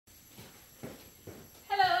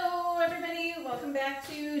welcome back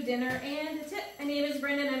to Dinner and a Tip. My name is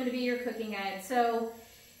Brenda and I'm going to be your cooking guide. So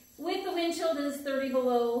with the wind chill, it is 30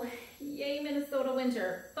 below, yay Minnesota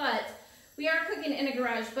winter, but we are cooking in a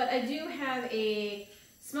garage, but I do have a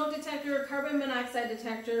smoke detector, carbon monoxide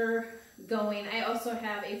detector going. I also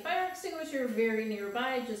have a fire extinguisher very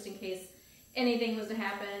nearby just in case anything was to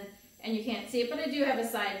happen and you can't see it, but I do have a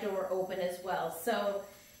side door open as well. So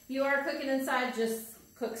if you are cooking inside, just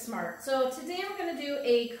cook smart. So today we're going to do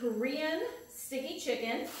a Korean sticky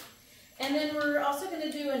chicken, and then we're also going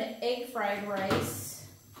to do an egg fried rice,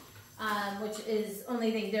 which is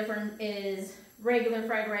only thing different is regular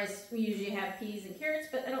fried rice. We usually have peas and carrots,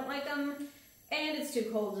 but I don't like them, and it's too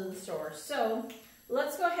cold in the store. So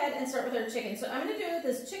let's go ahead and start with our chicken. So I'm going to do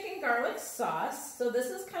this chicken garlic sauce. So this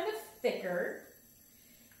is kind of thicker,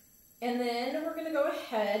 and then we're going to go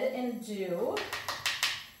ahead and do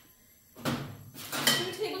 2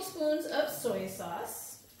 tablespoons of soy sauce.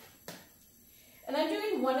 And I'm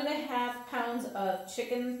doing 1.5 pounds of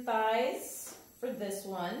chicken thighs for this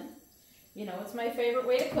one. You know, it's my favorite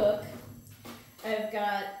way to cook. I've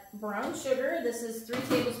got brown sugar. This is 3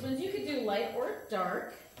 tablespoons. You could do light or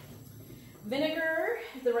dark. Vinegar,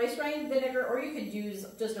 the rice wine vinegar, or you could use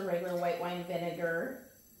just a regular white wine vinegar.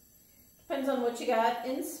 Depends on what you got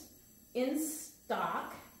in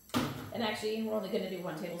stock. And actually, we're only going to do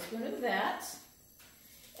 1 tablespoon of that.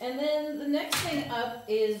 And then the next thing up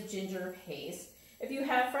is ginger paste. If you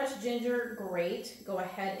have fresh ginger, great. Go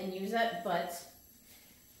ahead and use that. But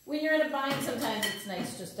when you're in a bind, sometimes it's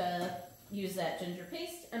nice just to use that ginger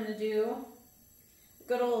paste. I'm going to do a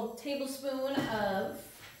good old tablespoon of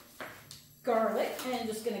garlic. And I'm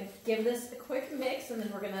just going to give this a quick mix. And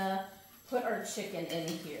then we're going to put our chicken in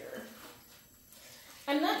here.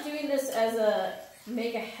 I'm not doing this as a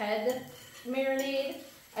make ahead marinade.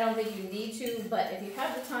 I don't think you need to, but if you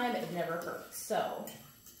have the time, it never hurts. So,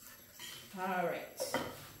 all right.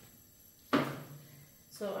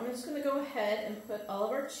 So I'm just going to go ahead and put all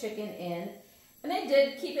of our chicken in. And I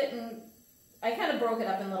did keep it in, I kind of broke it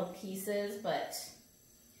up in little pieces, but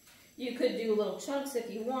you could do little chunks if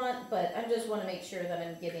you want, but I just want to make sure that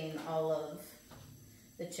I'm getting all of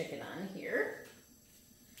the chicken on here.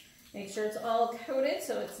 Make sure it's all coated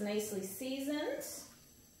so it's nicely seasoned.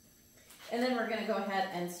 And then we're going to go ahead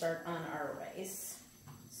and start on our rice.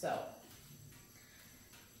 So, let's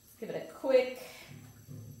give it a quick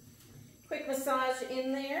massage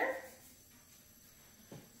in there.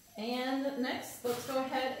 And next, let's go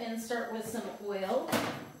ahead and start with some oil.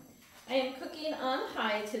 I am cooking on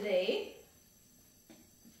high today.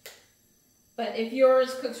 But if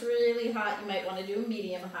yours cooks really hot, you might want to do a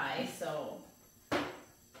medium high. So, all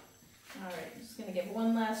right, I'm just going to give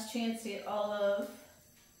one last chance to get all of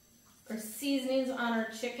our seasonings on our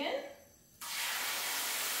chicken.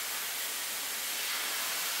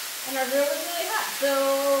 And our grill is really hot,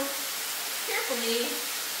 so carefully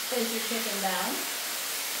place your chicken down.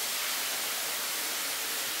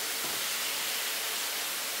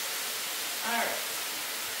 Alright.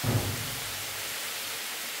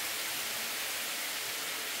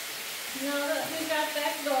 Now that we've got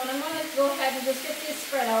that going, I'm going to go ahead and just get these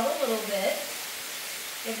spread out a little bit.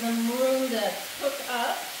 Give them room to cook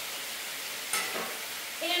up.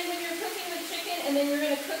 And when you're cooking the chicken and then you're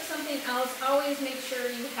going to cook something else, always make sure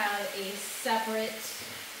you have a separate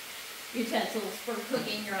utensils for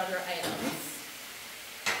cooking your other items.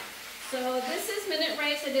 So this is minute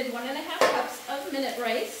rice. I did 1.5 cups of minute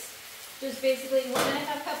rice. Just basically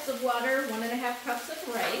 1.5 cups of water, 1.5 cups of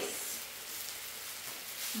rice.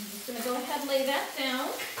 I'm just going to go ahead and lay that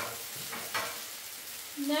down.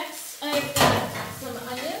 Next, I've got some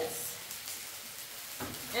onions.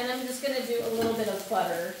 And I'm just going to do a little bit of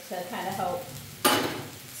butter to kind of help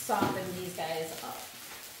soften these guys up.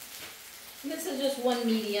 And this is just 1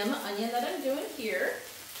 medium onion that I'm doing here.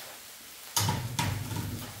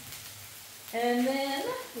 And then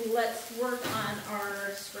let's work on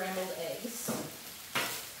our scrambled eggs.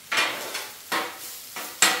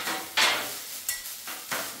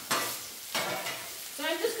 So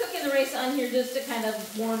I'm just cooking the rice on here just to kind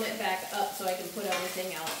of warm it back up so I can put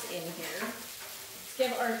everything else in here.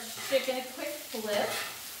 Give our chicken a quick flip.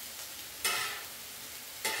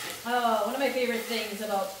 Oh, one of my favorite things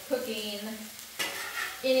about cooking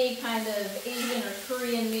any kind of Asian or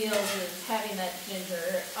Korean meals is having that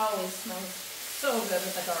ginger. It always smells so good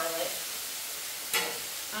with the garlic.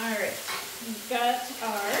 Alright, we've got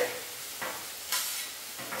our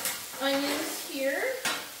onions here.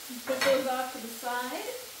 Put those off to the side.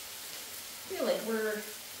 I feel like we're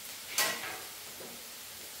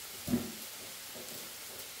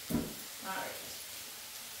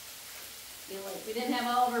feel like we didn't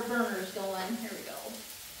have all of our burners going. Here we go.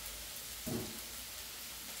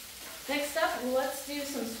 Next up, let's do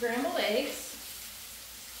some scrambled eggs.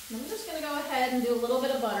 I'm just going to go ahead and do a little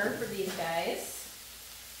bit of butter for these guys.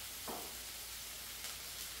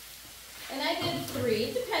 And I did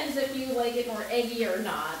 3. Depends if you like it more eggy or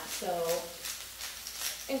not. So,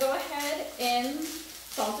 and go ahead and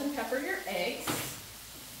salt and pepper your eggs.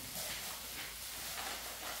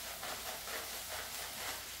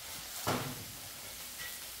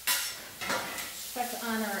 Check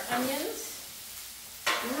on our onions.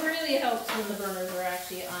 It really helps when the burners are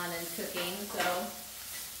actually on and cooking. So,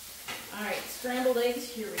 all right, scrambled eggs,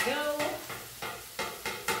 here we go.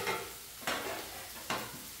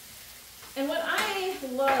 And what I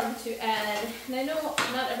love to add, and I know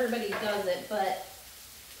not everybody does it, but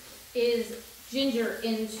is ginger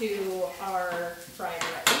into our fried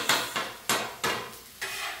rice.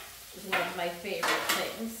 It's one of my favorite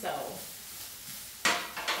things. So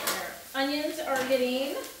our onions are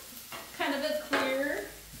getting kind of a clear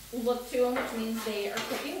look to them, which means they are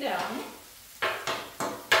cooking down.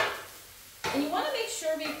 And you want to make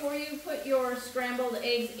sure before you put your scrambled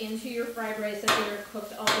eggs into your fried rice that they're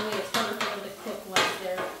cooked all the way. It's harder for them to cook once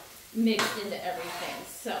they're mixed into everything.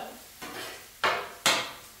 So,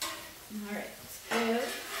 all right, let's give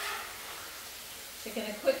chicken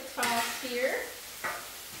a quick toss here.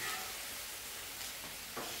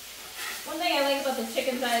 One thing I like about the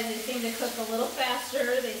chicken thighs, they seem to cook a little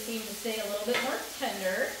faster. They seem to stay a little bit more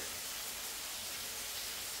tender.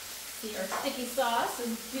 See, our sticky sauce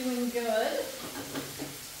is doing good.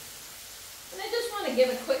 And I just want to give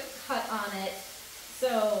a quick cut on it.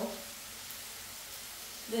 So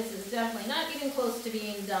this is definitely not even close to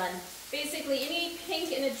being done. Basically, any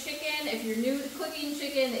pink in a chicken, if you're new to cooking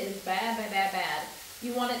chicken, is bad, bad, bad, bad.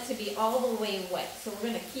 You want it to be all the way wet. So we're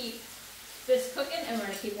going to keep this cooking and we're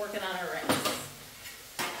going to keep working on our rice.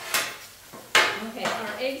 Okay,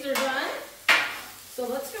 our eggs are done. So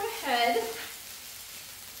let's go ahead.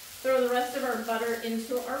 Throw the rest of our butter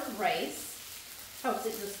into our rice. Helps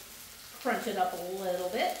it just crunch it up a little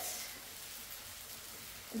bit.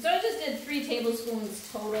 And so I just did 3 tablespoons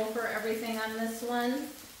total for everything on this one.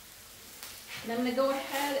 And I'm going to go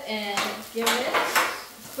ahead and give it a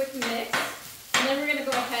quick mix. And then we're going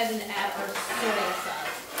to go ahead and add our soy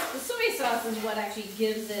sauce. The soy sauce is what actually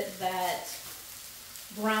gives it that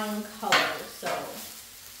brown color. So.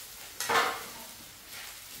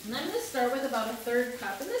 And I'm going to start with about a 1/3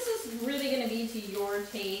 cup, and this is really going to be to your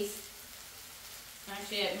taste.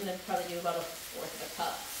 Actually, I'm going to probably do about a 1/4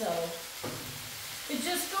 cup. So, you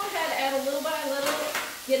just go ahead, add a little by little,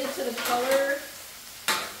 get it to the color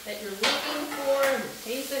that you're looking for, the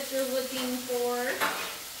taste that you're looking for.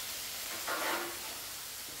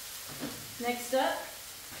 Next up,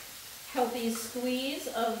 healthy squeeze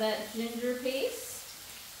of that ginger paste.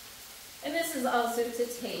 And this is also to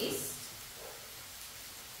taste.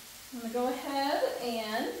 I'm going to go ahead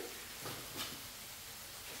and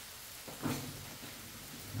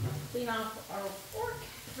clean off our fork,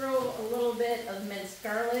 throw a little bit of minced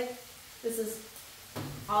garlic. This is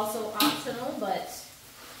also optional, but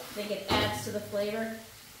I think it adds to the flavor.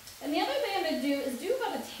 And the other thing I'm going to do is do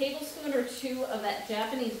about a tablespoon or 2 of that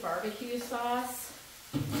Japanese barbecue sauce.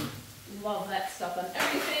 Love that stuff on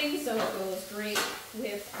everything, so it goes great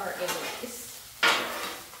with our egg rice.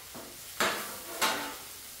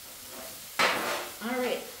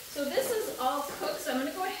 Alright, so this is all cooked, so I'm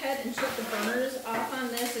going to go ahead and shut the burners off on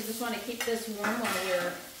this. I just want to keep this warm while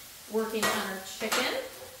we're working on our chicken.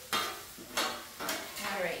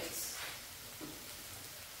 Alright,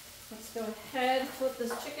 let's go ahead, flip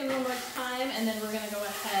this chicken one more time, and then we're going to go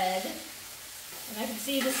ahead, and I can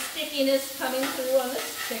see the stickiness coming through on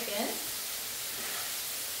this chicken.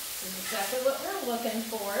 This is exactly what we're looking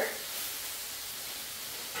for.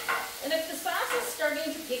 And if the sauce is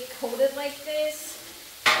starting to get coated like this,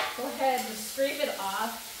 go ahead and scrape it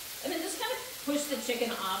off, and then just kind of push the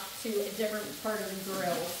chicken off to a different part of the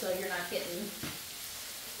grill so you're not getting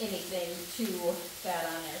anything too bad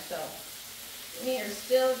on there. So we are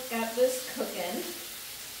still got this cooking.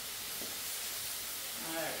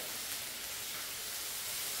 Alright.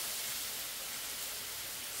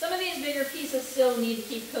 Some of these bigger pieces still need to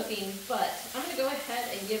keep cooking, but I'm going to go ahead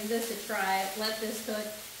and give this a try, let this cook.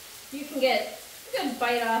 You can get a good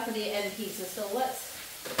bite off of the end pieces, so let's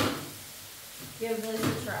give this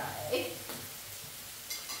a try.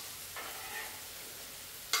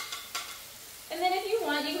 And then if you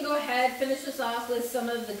want, you can go ahead, finish this off with some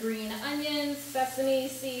of the green onions. Sesame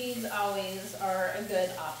seeds always are a good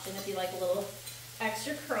option if you like a little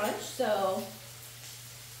extra crunch. So,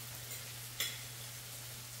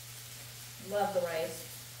 love the rice.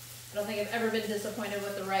 I don't think I've ever been disappointed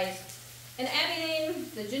with the rice. and adding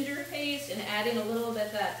the ginger paste and adding a little bit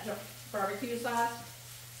of that barbecue paste and adding a little bit of that barbecue sauce.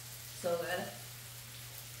 So good.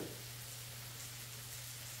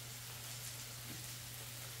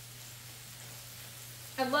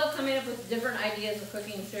 I love coming up with different ideas of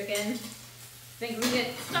cooking chicken. I think we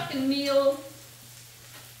get stuck in meal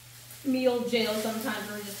jail sometimes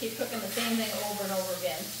where we just keep cooking the same thing over and over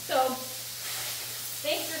again. So,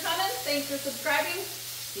 thanks for coming. Thanks for subscribing.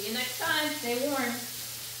 See you next time. Stay warm.